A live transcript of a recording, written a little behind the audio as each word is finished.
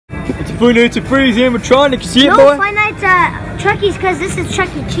It's a Five Nights at Freddy's animatronic. You see it, boy? No, Five Nights at Chucky's, because this is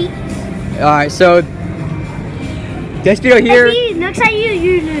Chuck E. Cheese. Alright, so this video here. If he looks at you,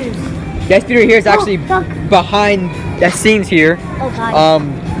 you lose. This video here is actually behind the scenes here. Oh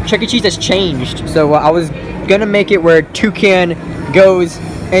god. Chuck E. Cheese has changed. So I was gonna make it where Toucan goes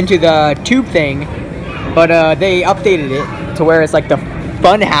into the tube thing, but they updated it to where it's like the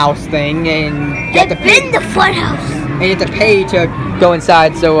fun house thing, and you have to pay. In the fun house. And you have to pay to go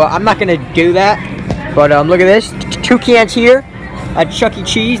inside. So I'm not gonna do that. But look at this. Toucan's here at Chuck E.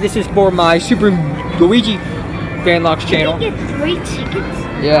 Cheese. This is for my Super Luigi Fanlocks channel. Did you get 3 tickets?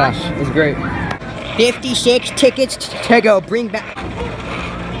 Yeah, it's great. 56 tickets to go. Bring back.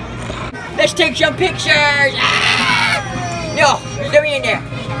 Let's take some pictures. Ah! No, let me in there.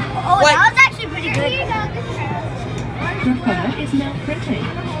 Oh, what? That was actually pretty good. Your card is now printing.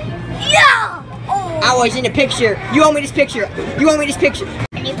 Yeah! Oh. I was in the picture. You owe me this picture. You owe me this picture.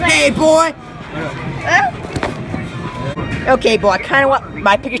 Hey, boy. Okay, boy. I kind of want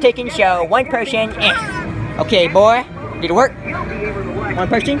my picture taken. So one person. Okay, boy. Did it work? One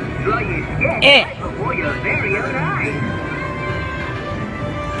person. Okay.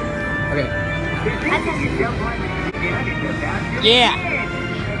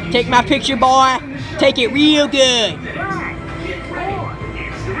 Yeah. Take my picture, boy. Take it real good.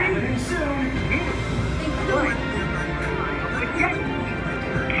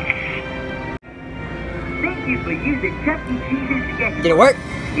 Thank you for using Chuck E. Cheese's sketch. Did it work?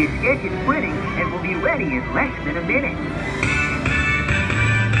 Your sketch is printing and will be ready in less than a minute.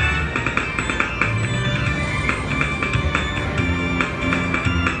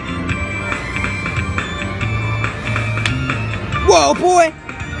 Whoa, boy!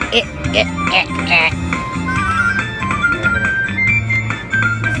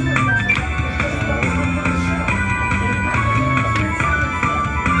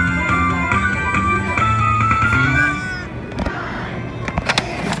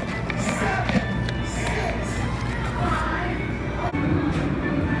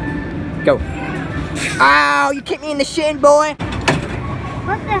 Go. Ow, you kicked me in the shin, boy.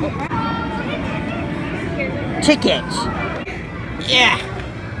 What the heck? Chickens. Yeah.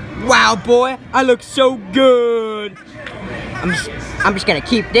 Wow, boy, I look so good. I'm just gonna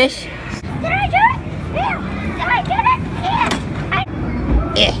keep this. Did I do it? Yeah. Did I do it?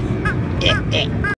 Yeah.